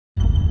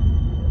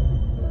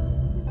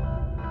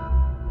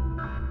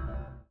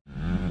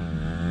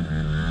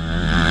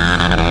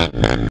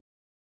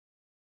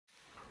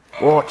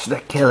Watch the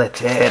killer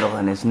turtle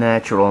in his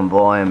natural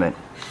environment,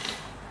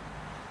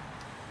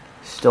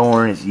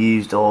 storing his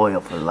used oil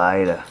for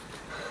later.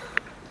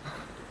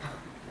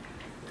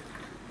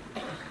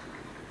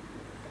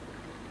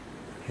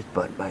 His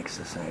butt makes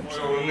the same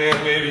sound.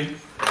 Maybe.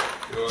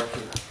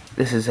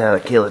 This is how the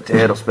killer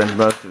turtle spends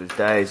most of his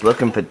days,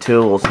 looking for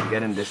tools and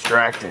getting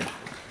distracted.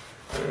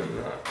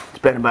 It's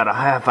been about a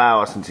half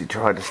hour since he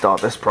tried to start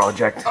this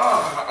project.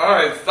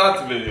 Alright, start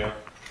the video.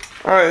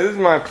 Alright, this is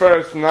my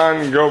first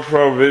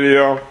non-GoPro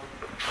video.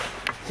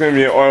 It's gonna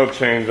be an oil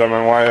change on my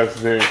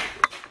YFZ.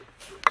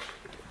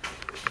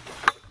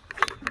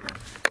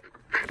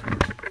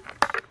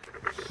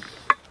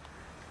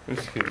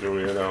 This kid's a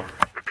weirdo.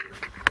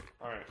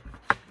 Alright,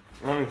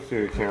 let me see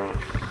the camera.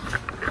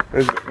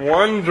 There's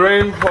one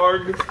drain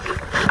plug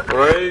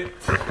right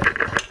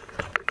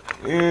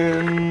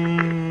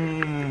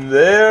in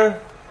there,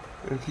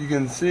 if you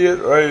can see it,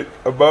 right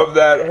above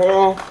that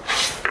hole.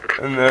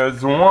 And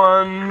there's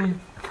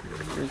one,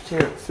 you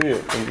can't see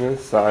it from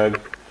this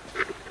side.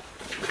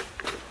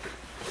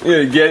 You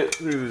gotta get it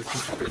through this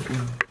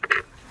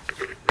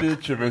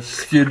bitch of a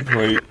skid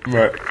plate,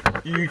 but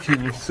you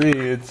can see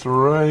it's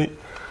right.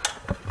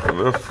 I'm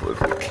gonna flip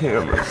the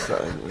camera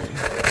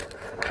sideways.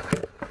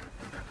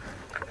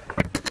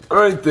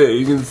 Right there,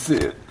 you can see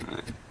it.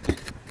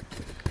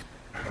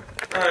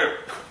 Alright,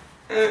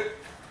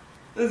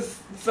 this is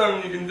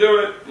something you can do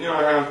it, you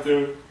don't have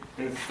to.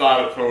 And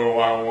start it for a little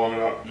while, warm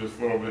it up just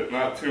a little bit.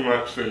 Not too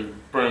much so you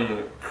burn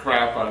the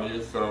crap out of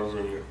yourselves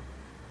when you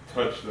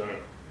touch the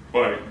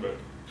bike, but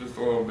just a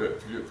little bit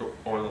to get the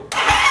oil.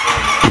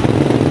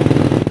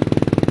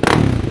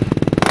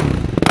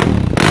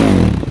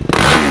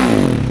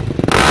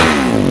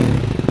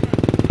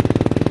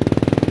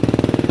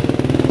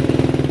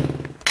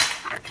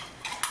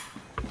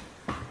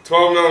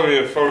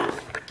 $12mm focus.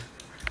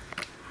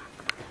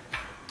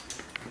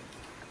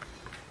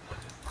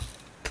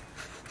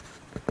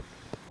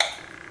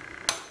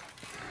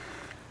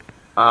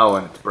 Oh,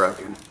 and it's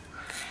broken.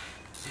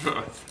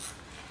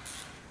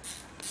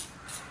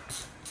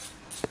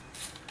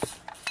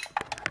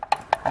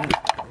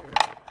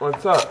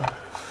 What's up?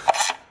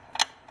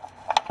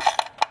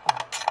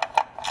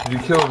 Did you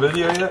kill a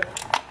video yet?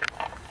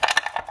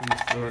 You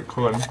still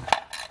recording?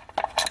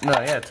 No,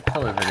 yeah, it's a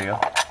color video.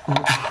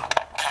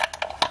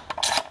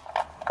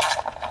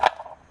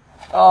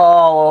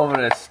 All over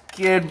the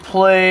skid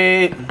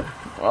plate.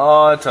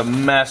 Oh, it's a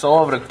mess. All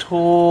over the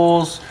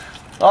tools.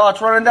 Oh,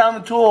 it's running down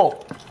the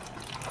tool.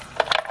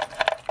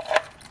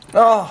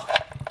 Oh,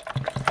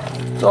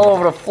 it's all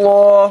over the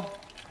floor.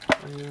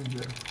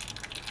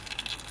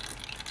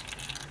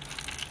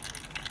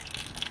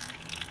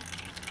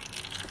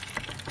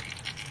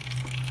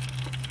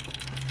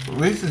 At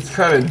least it's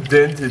kind of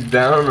dented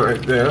down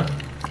right there.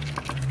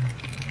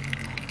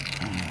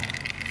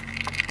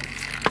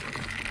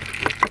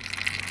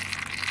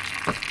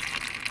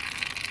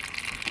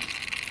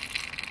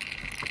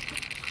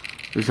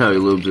 This is how he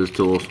lubes his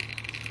tools.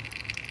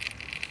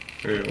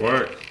 It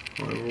works.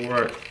 It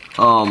works.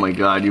 Oh my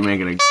god, you're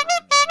making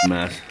a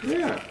mess.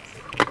 Yeah.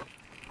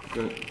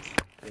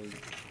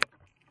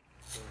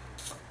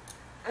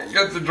 I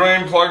got the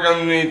drain plug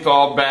underneath,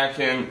 all back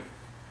in,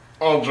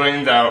 all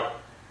drained out.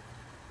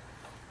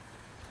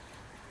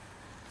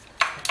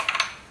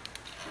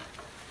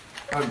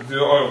 I'll do the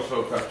oil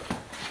filter.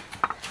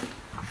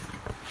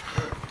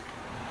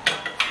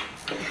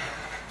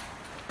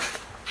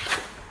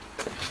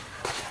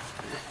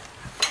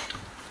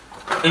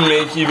 And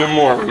make even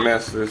more of a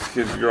mess of this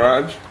kid's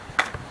garage.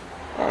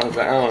 Oh, it's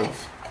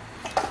Alan's.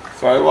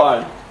 So I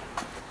lied.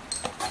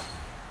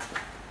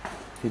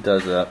 He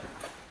does that.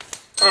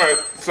 Alright,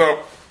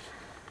 so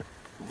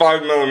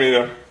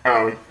 5mm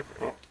Allen.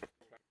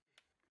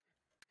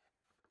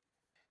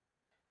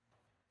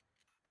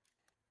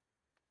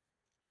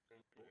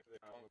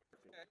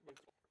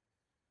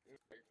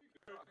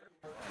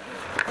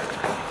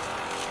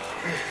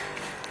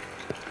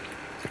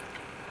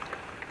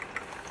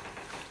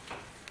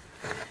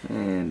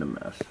 And a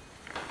mess.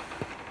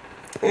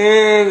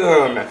 And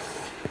another mess.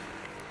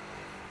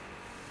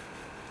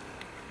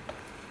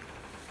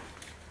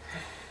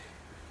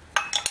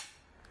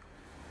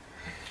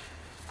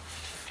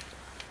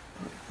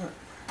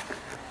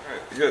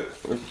 Alright, good.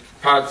 The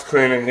pot's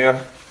clean in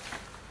here.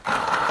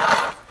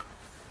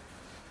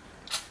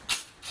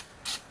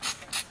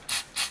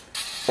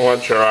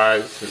 Watch your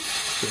eyes. It's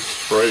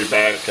spray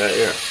back at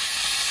you.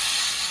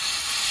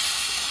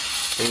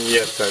 And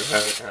yes, I've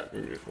had it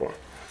happen before.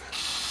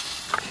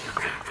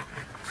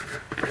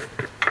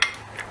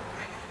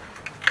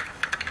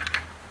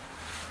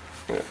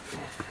 Yeah.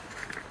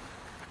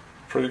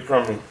 Pretty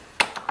crummy.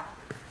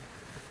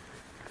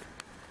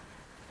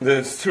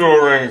 There's two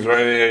O-rings right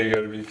here you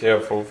gotta be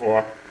careful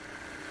for.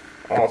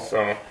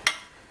 Also,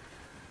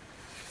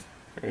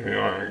 if you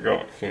want to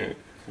go, can't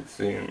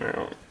see in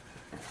there.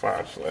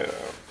 Flashlight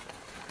out.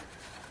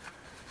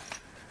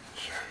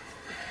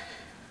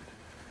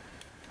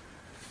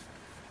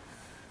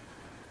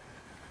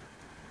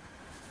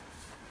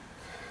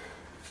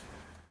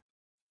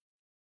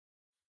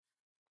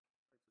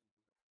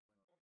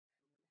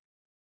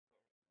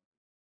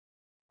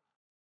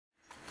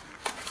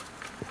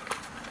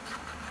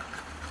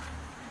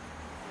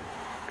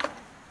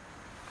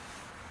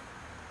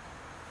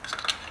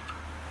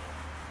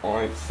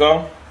 like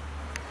so.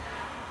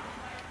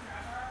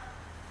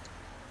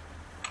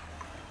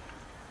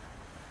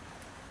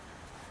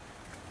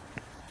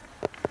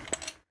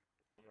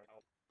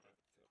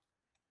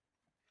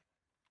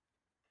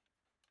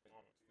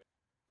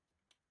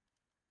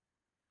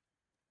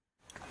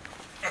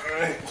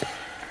 Alright.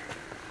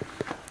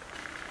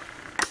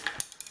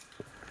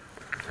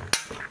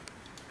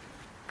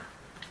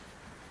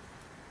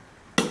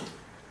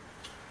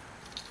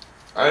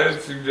 I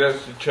would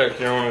suggest you check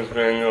your owner's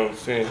manual and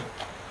see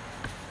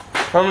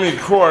how many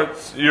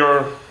quarts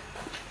your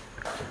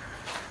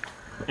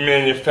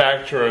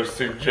manufacturer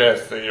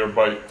suggests that your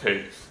bike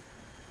takes.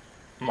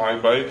 My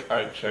bike,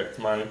 I checked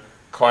my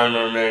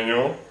climber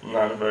manual,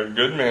 not a very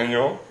good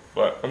manual,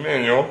 but a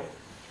manual,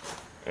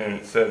 and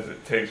it says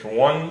it takes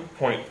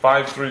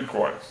 1.53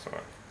 quarts, so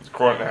it's a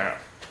quart and a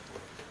half.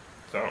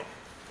 So,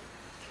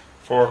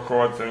 4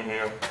 quarts in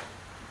here.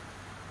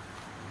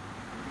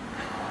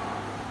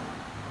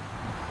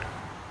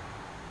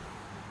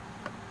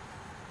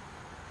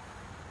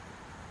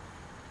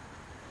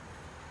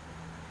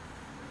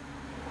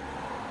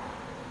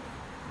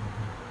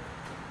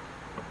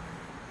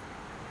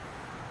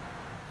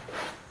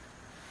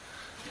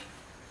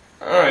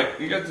 Alright,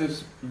 you got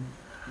this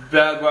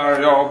bad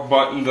battery all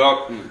buttoned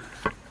up and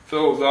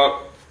filled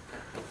up.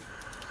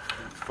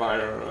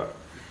 Fire it up.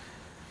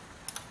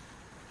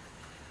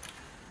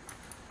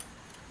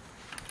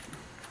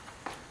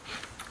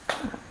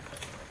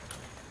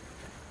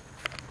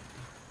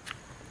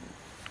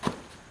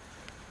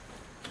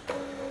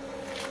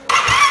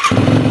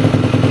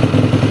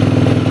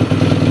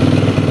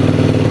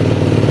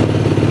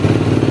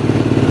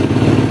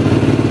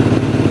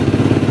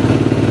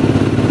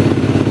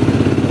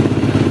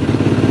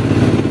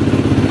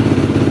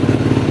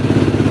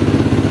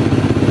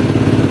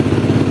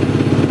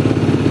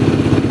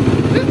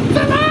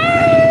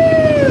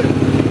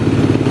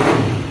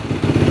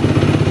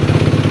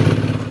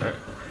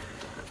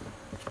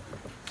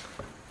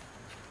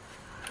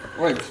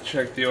 I like to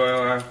check the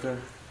oil after.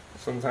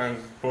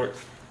 Sometimes the book's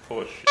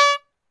full of shit.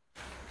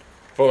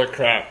 Full of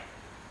crap.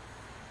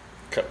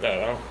 Cut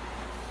that out.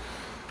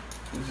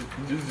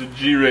 This is a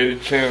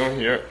G-rated channel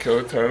here at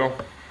Killer Turtle.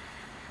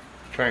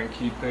 Try and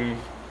keep things,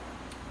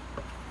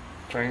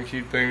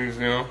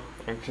 you know,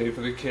 okay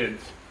for the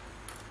kids.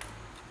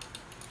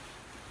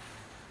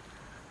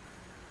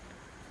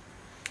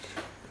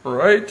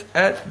 Right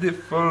at the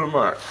full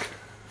mark.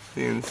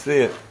 You can see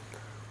it.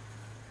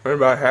 We're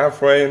about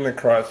halfway in the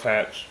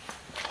crosshatch.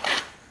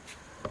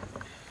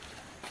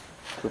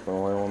 Dripping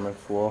oil on my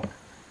floor.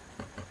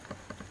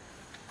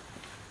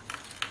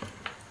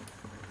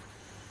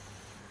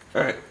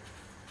 Alright.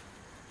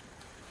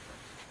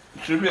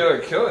 Should be able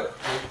to kill it.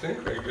 I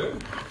think we're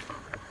good.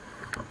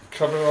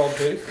 Covered all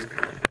bases.